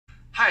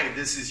Hi,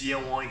 this is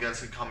Ian Wong. You guys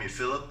can call me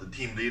Philip, the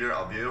team leader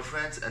of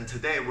Yoyofriends, and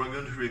today we're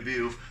going to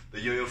review the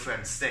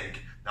Yoyofriends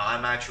Sync. Now,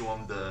 I'm actually one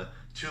of the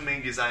two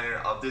main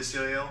designers of this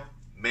yo-yo,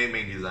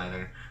 main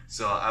designer.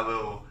 So I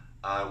will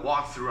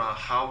walk through on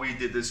how we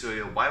did this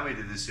yo-yo, why we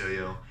did this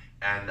yo-yo,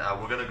 and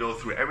we're going to go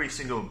through every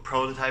single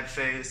prototype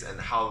phase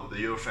and how the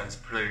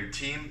Yoyofriends player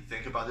team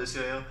think about this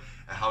yo-yo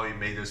and how we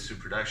made this to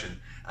production.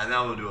 And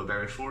now we'll do a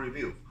very full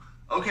review.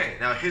 Okay,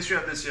 now history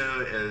of this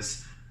yo-yo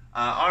is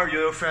our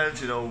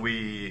Yoyofriends,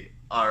 we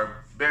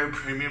are very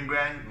premium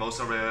brand.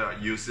 Most of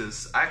it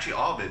uses, actually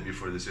all of it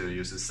before this yo-yo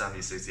uses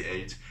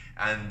 7068,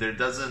 and there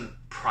doesn't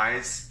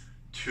price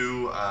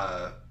too,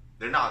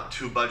 they're not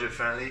too budget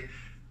friendly.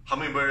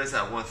 Hummingbird is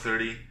at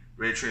 130,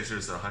 Ray Tracer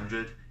is at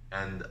 100,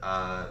 and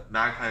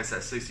Magpie is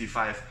at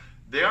 65.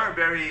 They are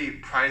very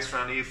price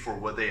friendly for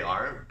what they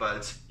are,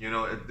 but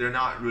they're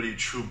not really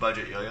true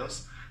budget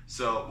yo-yos.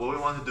 So what we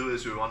want to do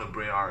is we want to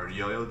bring our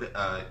yo-yo,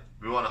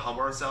 we want to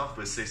humble ourselves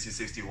with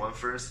 6061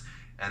 first,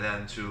 and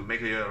then to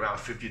make a yo-yo around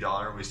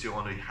 $50, we still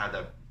want to have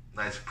that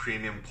nice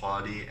premium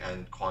quality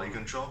and quality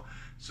control.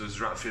 So it's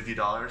around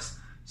 $50.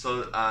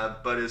 So,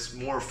 but it's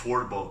more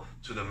affordable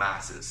to the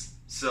masses.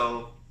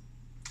 So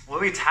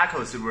when we tackle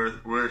this,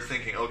 we're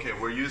thinking, okay,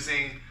 we're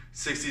using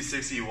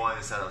 6061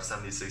 instead of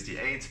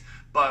 7068,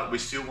 but we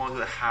still want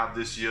to have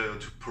this yo-yo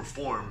to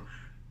perform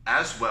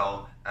as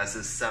well as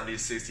the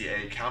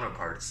 7068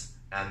 counterparts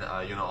and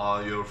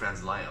all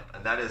Yoyofriends lineup.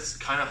 And that is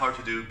kind of hard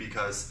to do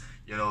because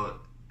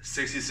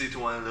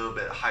 6061 a little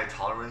bit high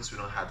tolerance. We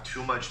don't have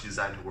too much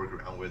design to work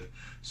around with.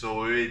 So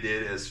what we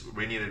did is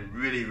we needed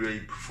really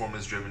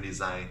performance driven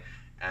design,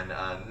 and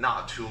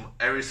not too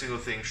every single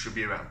thing should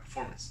be around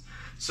performance.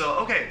 So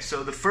okay,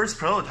 so the first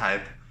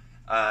prototype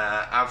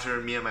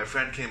after me and my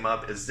friend came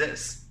up is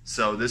this.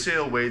 So this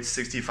yo weighs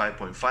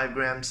 65.5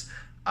 grams.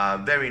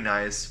 Very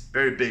nice,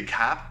 very big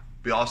cap.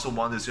 We also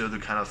want this yo to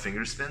kind of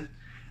finger spin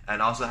and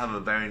also have a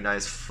very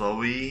nice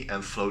flowy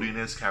and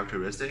floatiness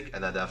characteristic,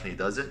 and that definitely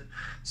does it.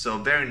 So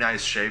very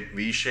nice shape,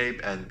 V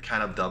shape and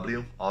kind of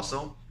W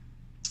also.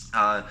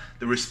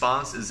 The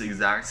response is the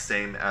exact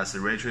same as the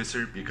Ray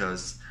Tracer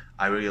because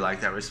I really like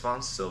that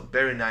response. So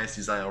very nice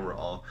design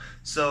overall.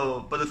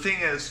 So, but the thing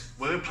is,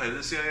 when we play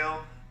this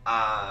yo-yo,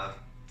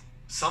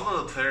 some of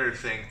the players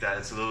think that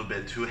it's a little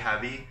bit too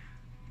heavy,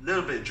 a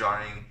little bit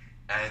jarring,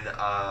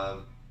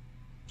 and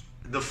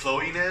the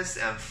flowiness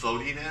and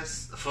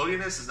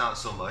floatiness is not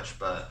so much,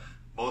 but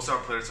most of our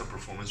players are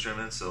performance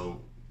driven,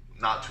 so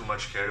not too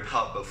much cared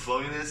about. But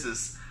flowiness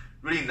is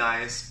really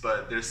nice,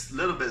 but there's a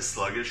little bit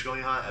sluggish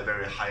going on at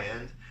very high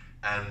end,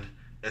 and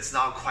it's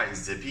not quite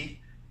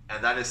zippy,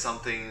 and that is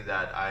something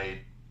that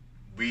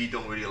we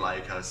don't really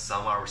like.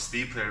 Some of our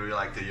speed players really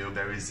like the yo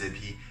very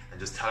zippy and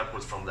just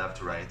teleports from left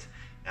to right.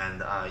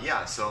 And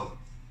yeah, so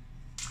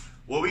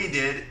what we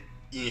did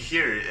in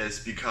here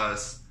is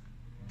because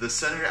the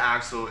center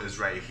axle is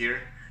right here,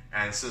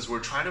 and since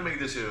we're trying to make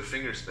this a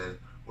finger spin,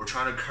 we're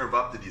trying to curve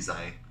up the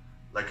design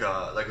like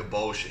a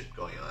bowl shape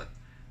going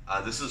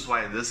on. This is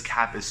why this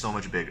cap is so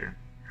much bigger.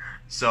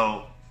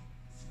 So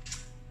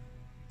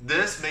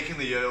this making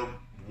the yo-yo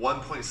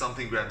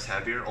 1-point-something grams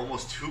heavier,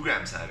 almost 2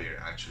 grams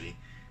heavier actually.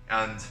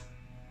 And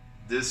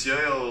this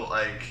yo-yo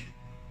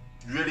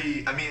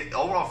really,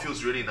 overall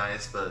feels really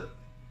nice, but a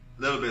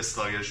little bit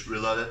sluggish,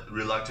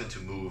 reluctant to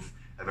move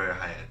at very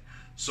high end.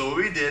 So what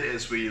we did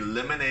is we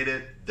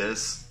eliminated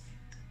this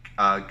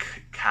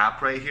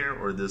cap right here,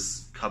 or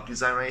this cup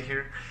design right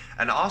here,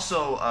 and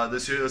also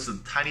this yo-yo is a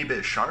tiny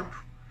bit sharp,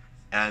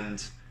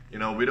 and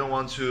we don't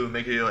want to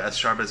make a yo-yo as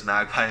sharp as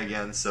Magpie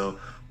again, so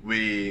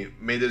we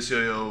made this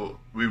yo-yo,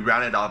 we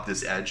rounded off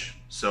this edge,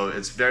 so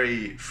it's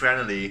very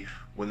friendly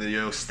when the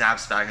yo-yo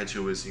snaps back at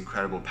you with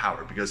incredible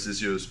power, because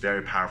this yo-yo is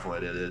very powerful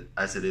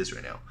as it is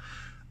right now.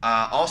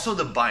 Also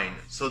the bind.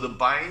 So the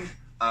bind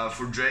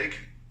for Drake,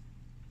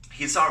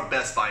 he's our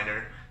best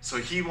binder, so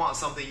he wants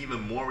something even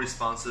more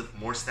responsive,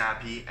 more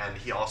snappy, and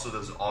he also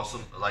does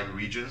awesome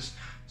regions,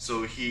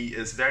 so he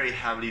is very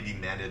heavily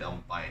demanded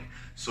on bind.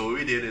 So what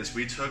we did is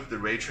we took the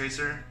Ray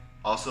Tracer,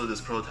 also this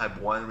prototype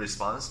 1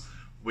 response,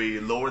 we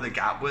lowered the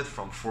gap width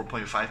from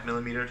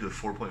 4.5mm to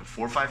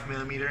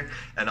 4.45mm,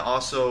 and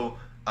also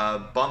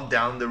bumped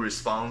down the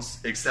response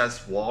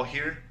excess wall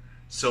here,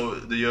 so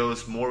the yo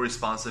is more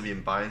responsive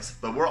in binds,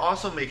 but we're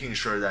also making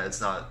sure that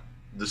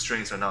the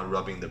strings are not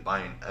rubbing the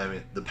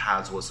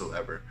pads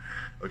whatsoever.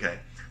 Okay,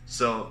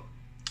 so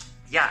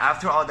yeah,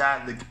 after all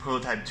that, the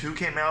prototype 2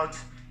 came out.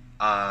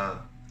 I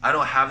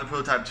don't have the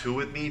prototype 2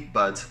 with me,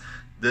 but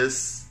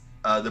this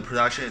the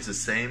production is the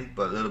same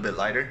but a little bit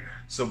lighter.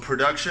 So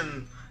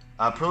production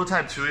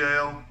prototype 2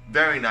 yo-yo,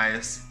 very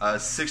nice,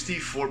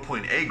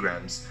 64.8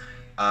 grams.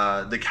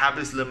 The cap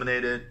is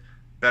eliminated,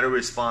 better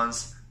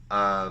response,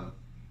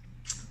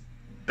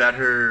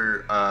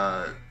 better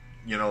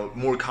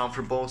more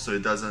comfortable, so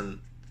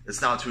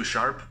it's not too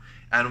sharp.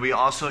 And we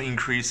also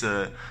increase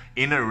the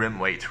inner rim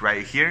weight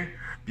right here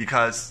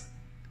because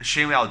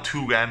shaving out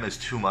 2 grams is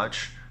too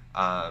much.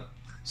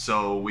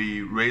 So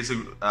we raise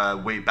the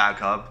weight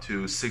back up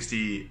to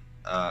 60,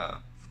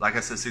 like I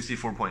said,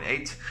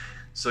 64.8.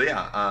 So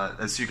yeah,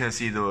 as you can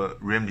see the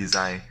rim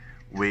design,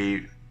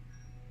 we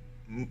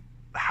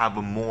have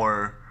a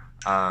more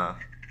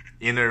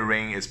inner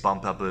ring is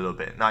bumped up a little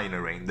bit. Not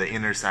inner ring, the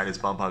inner side is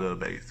bumped up a little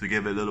bit to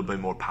give it a little bit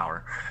more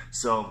power.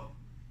 So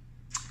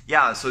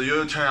yeah, so it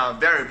will turn out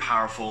very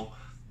powerful,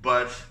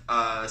 but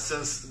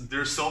since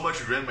there's so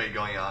much rim weight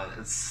going on,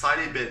 it's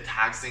slightly bit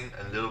taxing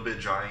and a little bit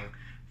jarring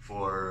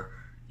for,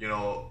 you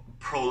know,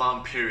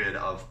 prolonged period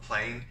of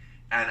playing.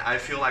 And I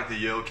feel like the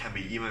yo can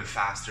be even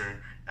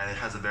faster, and it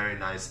has a very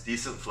nice,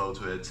 decent flow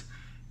to it.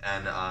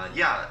 And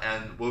yeah,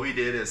 and what we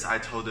did is I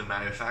told the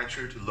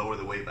manufacturer to lower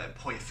the weight by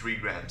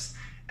 0.3 grams.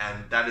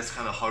 And that is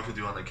kind of hard to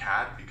do on the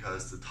CAD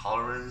because the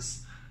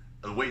tolerance,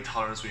 the weight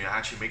tolerance when you're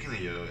actually making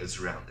the yo is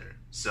around there.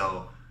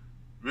 So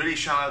really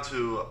shout out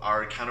to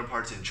our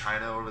counterparts in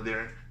China over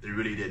there. They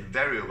really did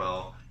very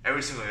well.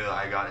 Every single yo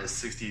I got is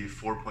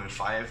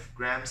 64.5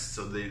 grams.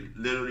 So they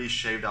literally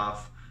shaved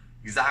off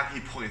exactly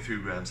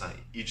 0.3 grams on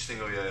each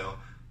single yo.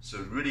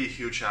 So really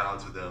huge shout out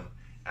to them.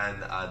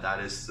 And that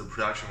is the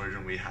production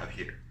version we have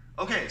here.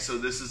 Okay, so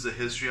this is the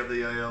history of the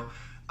yo-yo.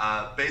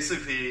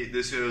 Basically,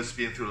 this yo-yo has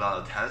been through a lot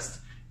of tests.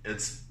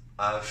 It's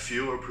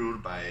fuel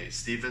approved by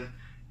Stephen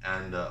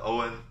and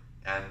Owen,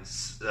 and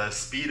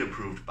speed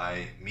approved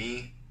by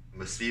me.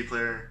 I'm a speed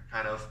player,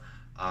 kind of.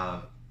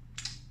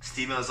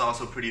 Stephen is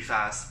also pretty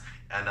fast,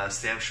 and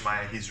Sam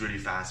Shemaya, he's really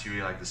fast. He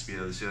really like the speed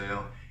of this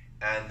yo-yo.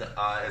 And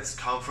it's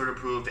comfort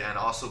approved and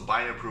also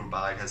bind approved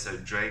by, like I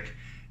said, Drake,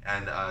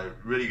 and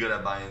really good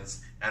at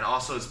binds. And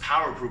also it's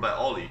power approved by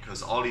Ollie,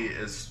 because Ollie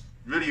is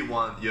really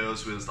one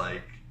yo-yos with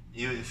like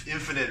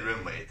infinite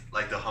rim weight,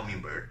 like the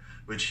Hummingbird,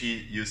 which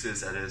he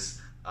uses at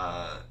his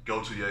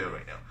go-to yo-yo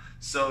right now.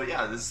 So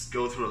yeah, this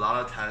go through a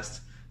lot of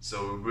tests,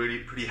 so we're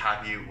really pretty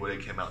happy what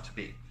it came out to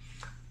be.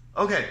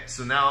 Okay,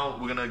 so now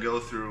we're gonna go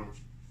through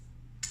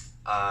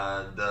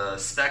the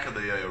spec of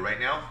the yo-yo right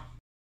now.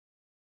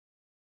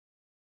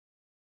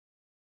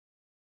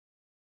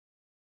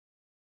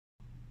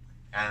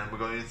 And we're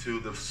going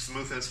to the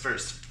smoothness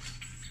first.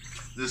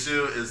 This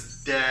yo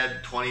is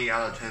dead 20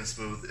 out of 10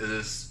 smooth. It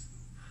is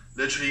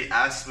literally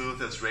as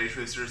smooth as Ray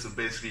Tracer, so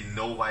basically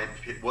no white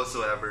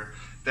whatsoever.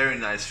 Very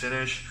nice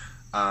finish.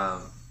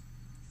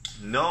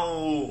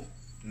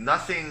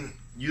 Nothing,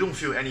 you don't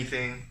feel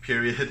anything,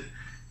 period.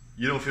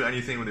 You don't feel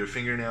anything with your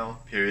fingernail,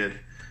 period.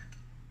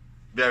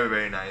 Very,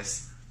 very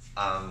nice.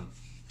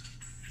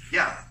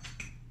 Yeah,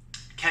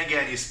 can't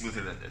get any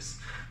smoother than this.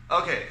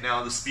 Okay,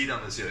 now the speed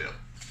on this yo-yo.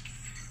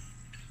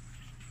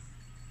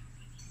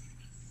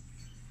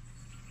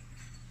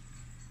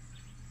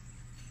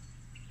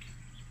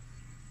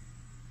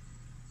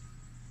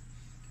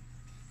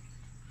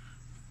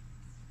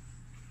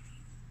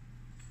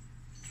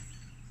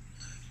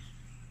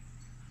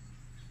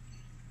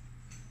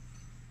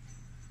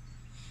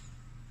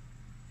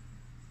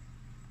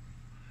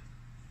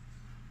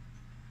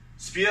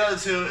 Speed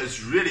of the yo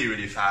is really,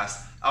 really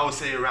fast. I would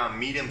say around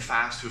medium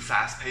fast to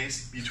fast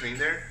pace between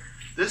there.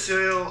 This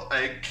yo-yo,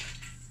 like,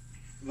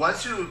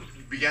 once you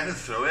begin to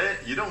throw it,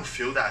 you don't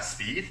feel that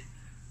speed.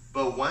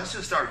 But once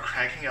you start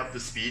cranking up the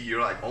speed,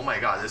 you're like, oh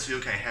my god, this yo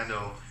can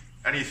handle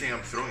anything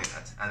I'm throwing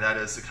at. And that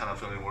is the kind of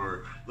feeling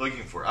we're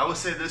looking for. I would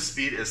say this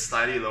speed is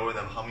slightly lower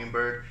than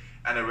Hummingbird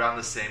and around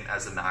the same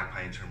as the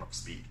Magpie in terms of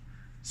speed.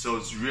 So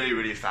it's really,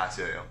 really fast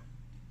yo-yo.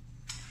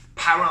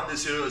 Power on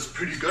this yo-yo is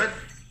pretty good.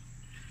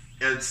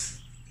 It's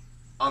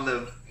on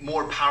the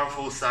more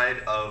powerful side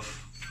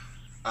of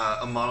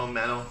a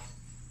mono-metal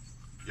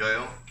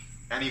yo-yo.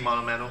 Any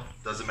mono-metal,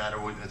 doesn't matter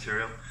what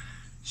material.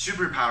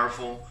 Super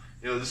powerful.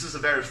 You know, this is a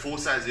very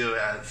full-size yo-yo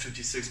at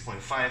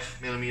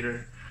 56.5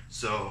 millimeter.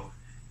 So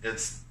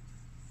it's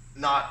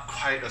not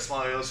quite a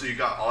small yo-yo, so you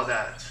got all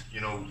that,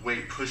 you know,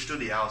 weight pushed to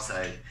the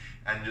outside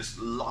and just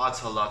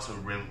lots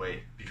of rim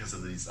weight because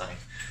of the design.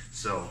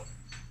 So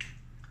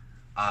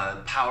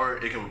power,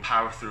 it can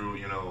power through,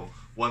 you know,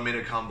 1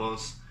 minute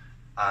combos.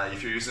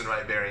 If you're using the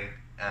right bearing,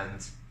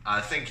 and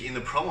I think in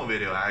the promo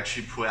video I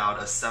actually put out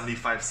a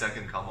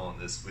 75-second combo on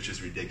this, which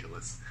is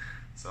ridiculous.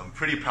 So I'm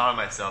pretty proud of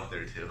myself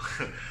there too.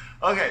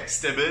 Okay,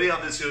 stability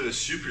on this yo is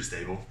super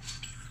stable.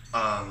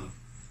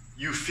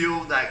 You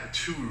feel like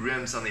two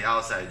rims on the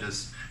outside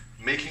just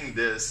making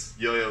this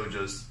yo-yo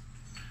just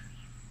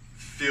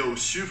feel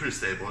super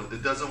stable.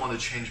 It doesn't want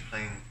to change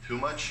plane too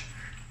much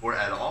or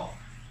at all.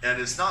 And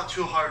it's not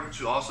too hard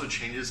to also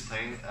change its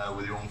plane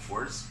with your own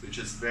force, which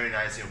is very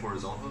nice in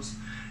horizontals.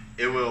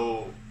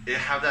 It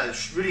have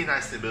that really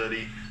nice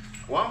stability.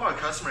 One of our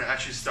customers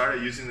actually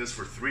started using this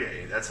for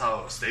 3A. That's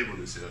how stable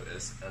this yo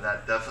is. And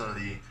that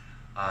definitely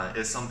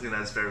is something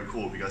that's very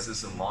cool because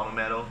it's a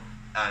mono-metal.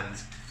 And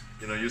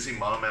you know, using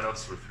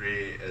mono-metals for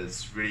 3A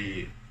is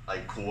really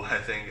like cool, I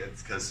think.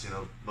 It's because, you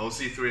know,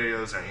 mostly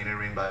 3AOs are inner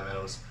ring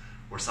bimetals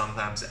or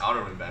sometimes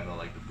outer ring bimetal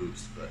like the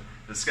Boost. But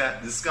this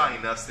got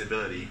enough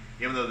stability,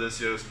 even though this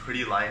yo is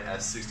pretty light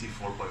at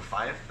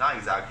 64.5. Not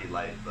exactly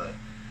light, but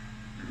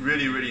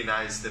really, really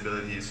nice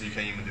stability, so you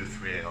can even do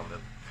 3A on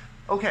them.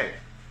 Okay,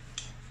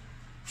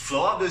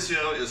 flow of this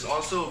yo is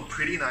also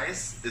pretty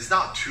nice. It's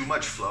not too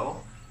much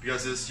flow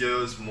because this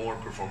yo is more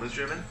performance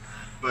driven,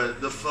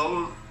 but the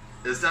flow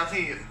is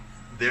definitely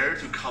there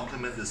to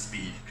complement the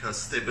speed, because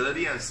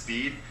stability and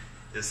speed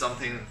is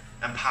something,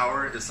 and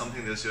power is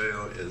something this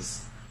yo-yo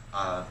is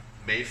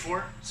made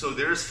for. So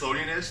there's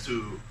floatiness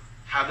to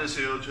have this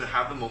yo-yo to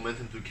have the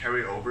momentum to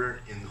carry over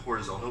in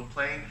horizontal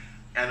plane,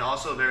 and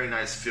also very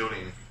nice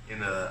feeling in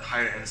the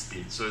higher end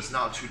speed. So it's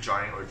not too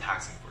jarring or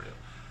taxing for you.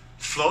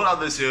 Float of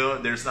this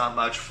yo-yo, there's not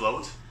much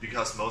float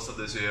because most of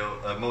this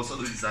yo-yo, most of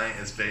the design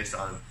is based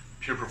on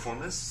pure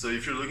performance. So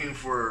if you're looking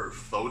for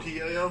floaty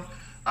yo-yo,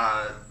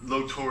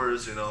 look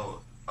towards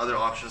other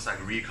options like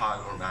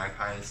Recog or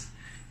Magpies,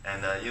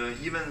 and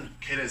even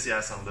Cadence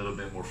has a little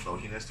bit more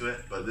floatiness to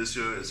it. But this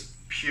yo-yo is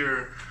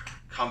pure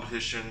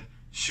competition,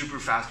 super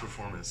fast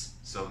performance,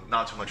 so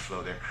not too much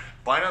flow there.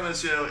 Bind on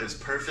this yo-yo is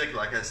perfect.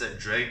 Like I said,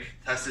 Drake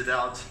tested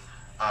out.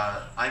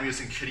 I'm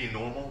using Kitty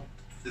normal.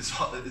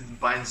 It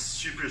binds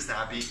super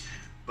snappy,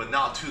 but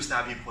not too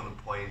snappy point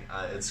to point.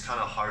 It's kind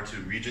of hard to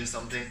region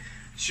something.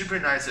 Super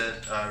nice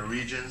at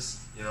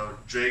regions.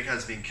 Drake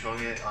has been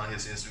killing it on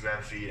his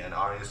Instagram feed and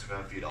our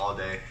Instagram feed all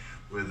day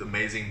with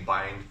amazing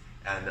bind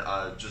and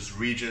just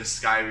regions,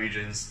 sky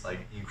regions, like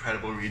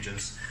incredible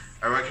regions.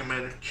 I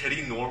recommend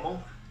Kitty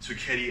normal to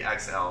Kitty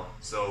XL.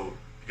 So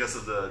because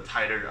of the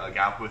tighter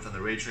gap width on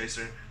the ray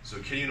tracer, so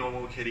Kitty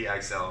normal, Kitty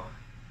XL,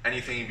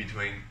 anything in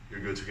between,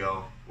 you're good to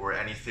go. Or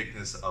any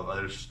thickness of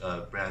other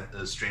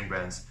string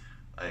brands,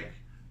 like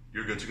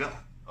you're good to go.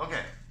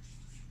 Okay.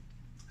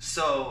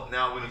 So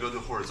now we're gonna go to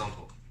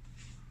horizontal.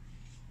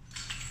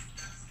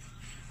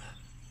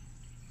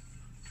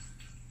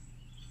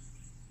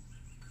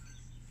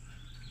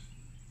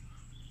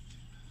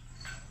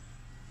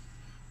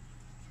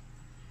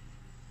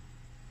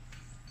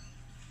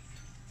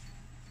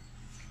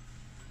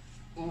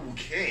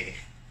 Okay,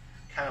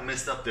 kind of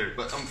messed up there,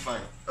 but I'm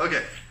fine.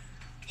 Okay,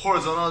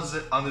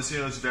 horizontal on this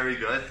yo-yo is very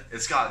good.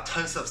 It's got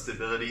tons of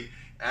stability,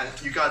 and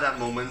you got that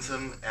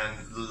momentum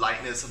and the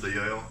lightness of the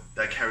yo-yo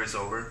that carries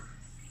over,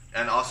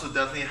 and also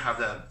definitely have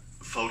that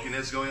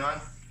floatiness going on.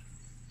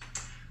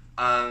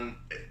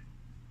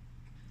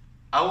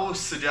 I will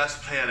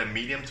suggest play at a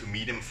medium to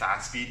medium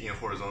fast speed in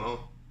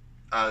horizontal.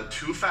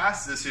 Too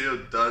fast, this yo-yo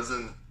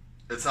doesn't.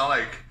 It's not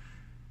like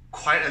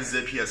quite as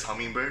zippy as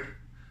Hummingbird,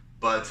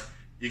 but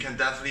you can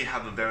definitely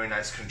have a very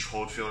nice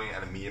controlled feeling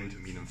at a medium to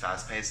medium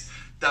fast pace.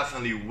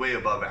 Definitely way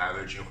above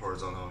average in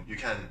horizontal. You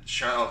can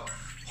shut up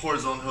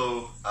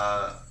horizontal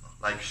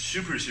like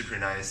super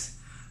nice.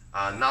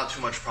 Not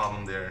too much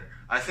problem there.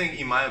 I think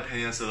in my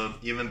opinion it's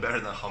even better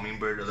than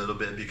Hummingbird a little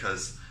bit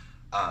because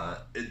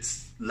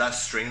it's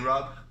less string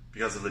rub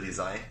because of the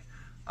design.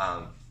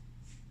 And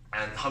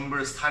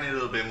Hummingbird is tiny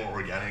little bit more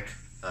organic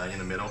in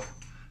the middle.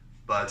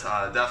 But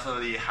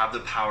definitely have the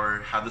power,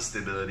 have the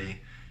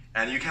stability.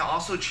 And you can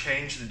also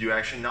change the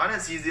direction, not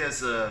as easy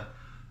as the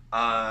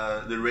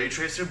ray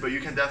tracer, but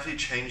you can definitely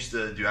change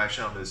the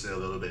direction of this a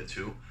little bit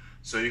too.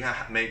 So you can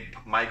make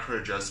micro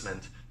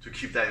adjustment to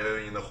keep that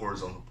yo-yo in the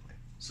horizontal plane.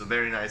 So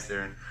very nice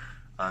there,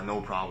 no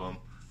problem.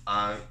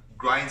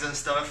 Grinds and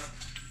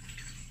stuff,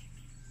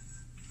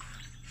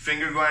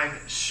 finger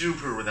grind,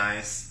 super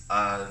nice,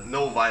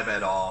 no vibe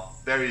at all.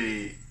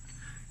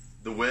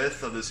 The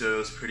width of this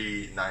yo-yo is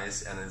pretty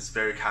nice and it's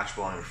very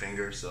catchable on your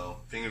finger, so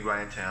finger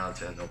grind 10 out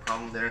of 10, no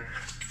problem there.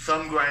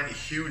 Thumb grind,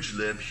 huge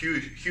lip,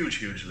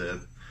 huge lip.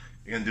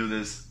 You can do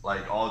this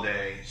like all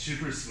day,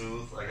 super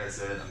smooth. Like I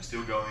said, I'm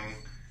still going,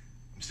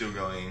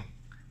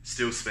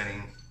 still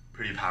spinning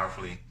pretty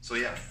powerfully. So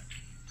yeah,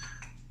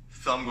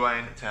 thumb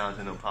grind 10 out of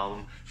 10, no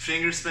problem.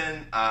 Finger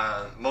spin,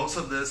 most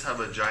of this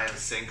have a giant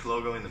sync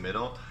logo in the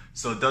middle,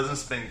 so it doesn't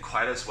spin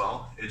quite as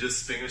well. It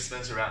just finger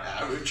spins around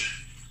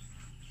average.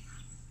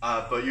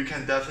 But you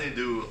can definitely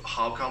do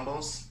hop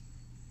combos,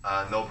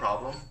 no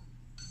problem.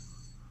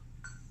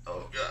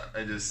 Oh god,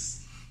 I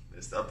just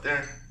messed up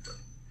there. But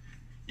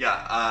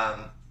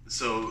yeah,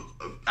 so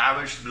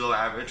average to below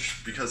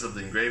average because of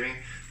the engraving.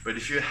 But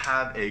if you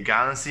have a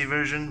Galaxy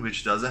version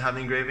which doesn't have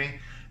engraving,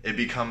 it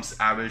becomes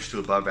average to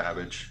above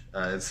average.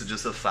 It's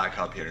just a flat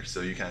cup here,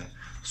 so you can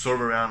swerve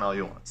around all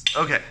you want.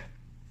 Okay,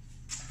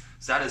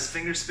 so that is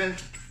finger spin.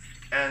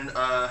 And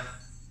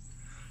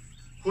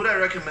who do I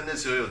recommend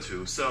this yo-yo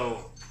to?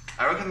 So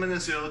I recommend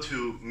this yo-yo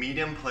to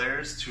medium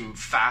players to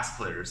fast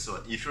players.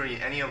 So if you're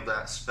in any of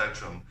that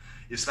spectrum,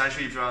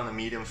 especially if you're on the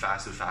medium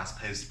fast to fast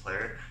paced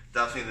player,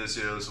 definitely this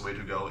yo-yo is the way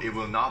to go. It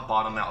will not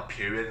bottom out,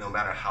 period, no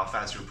matter how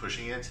fast you're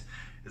pushing it.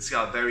 It's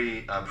got a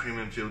very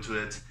premium feel to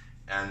it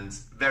and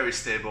very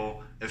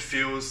stable. It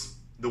feels,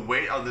 the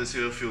weight of this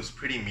yo-yo feels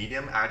pretty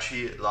medium.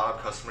 Actually, a lot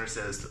of customers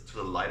say it's to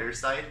the lighter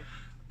side,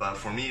 but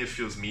for me it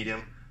feels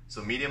medium.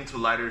 So medium to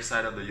lighter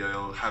side of the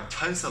yo-yo have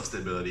tons of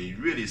stability,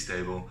 really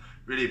stable,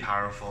 really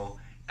powerful,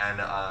 and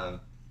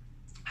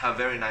have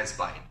very nice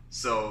bind.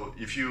 So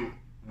if you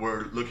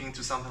were looking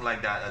to something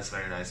like that, that's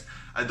very nice.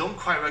 I don't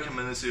quite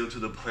recommend this yo-yo to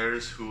the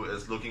players who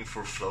is looking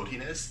for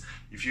floatiness.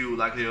 If you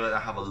like the yo-yo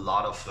that have a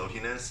lot of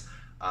floatiness,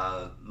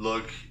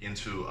 look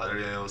into other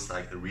yo-yos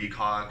like the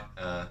Recog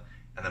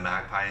and the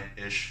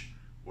Magpie-ish,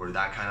 or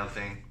that kind of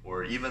thing,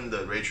 or even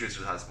the Ray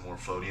Tracer has more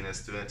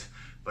floatiness to it.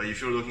 But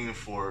if you're looking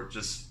for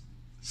just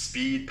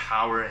speed,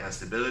 power, and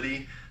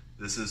stability.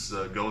 This is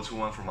a go-to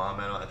one for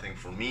monometal, I think,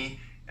 for me,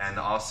 and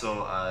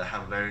also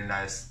have very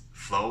nice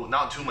flow,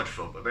 not too much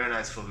flow, but very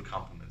nice flow to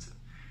complement it.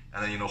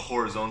 And then,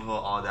 horizontal,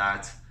 all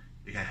that,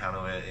 you can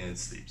handle it in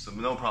its sleep, so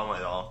no problem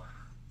at all.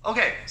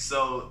 Okay,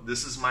 so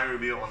this is my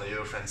review on the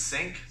Yoyofriends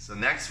Sync. So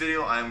next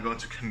video, I'm going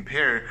to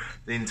compare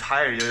the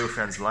entire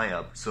Yoyofriends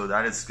lineup. So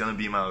that is going to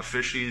be my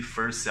officially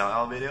first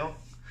sellout video.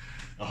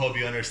 I hope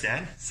you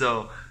understand.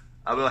 So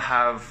I will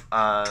have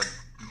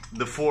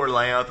the 4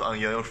 lineup on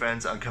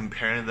Yoyofriends. I'm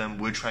comparing them,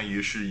 which one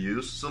you should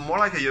use. So more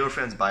like a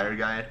Yoyofriends buyer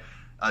guide.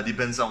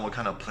 Depends on what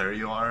kind of player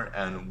you are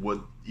and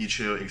what each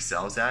Yoyo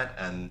excels at,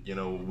 and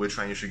which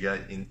one you should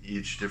get in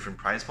each different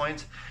price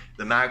point.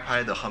 The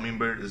Magpie, the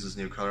Hummingbird, this is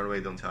new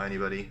colorway, don't tell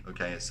anybody.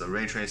 Okay, so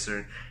Ray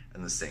Tracer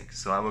and the Sync.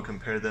 So I will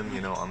compare them,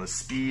 on the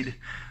speed,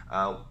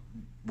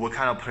 what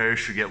kind of players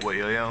should get what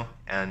yo-yo,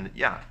 and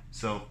yeah,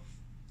 so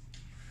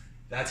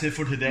that's it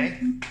for today.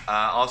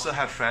 I also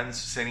have friends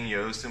sending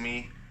yo-yos to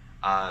me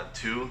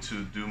too,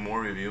 to do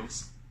more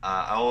reviews.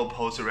 I will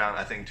post around,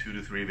 I think, 2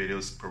 to 3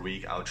 videos per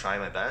week. I'll try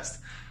my best.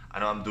 I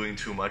know I'm doing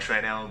too much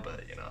right now,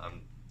 but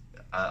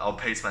I'll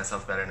pace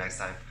myself better next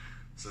time.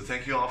 So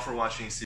thank you all for watching.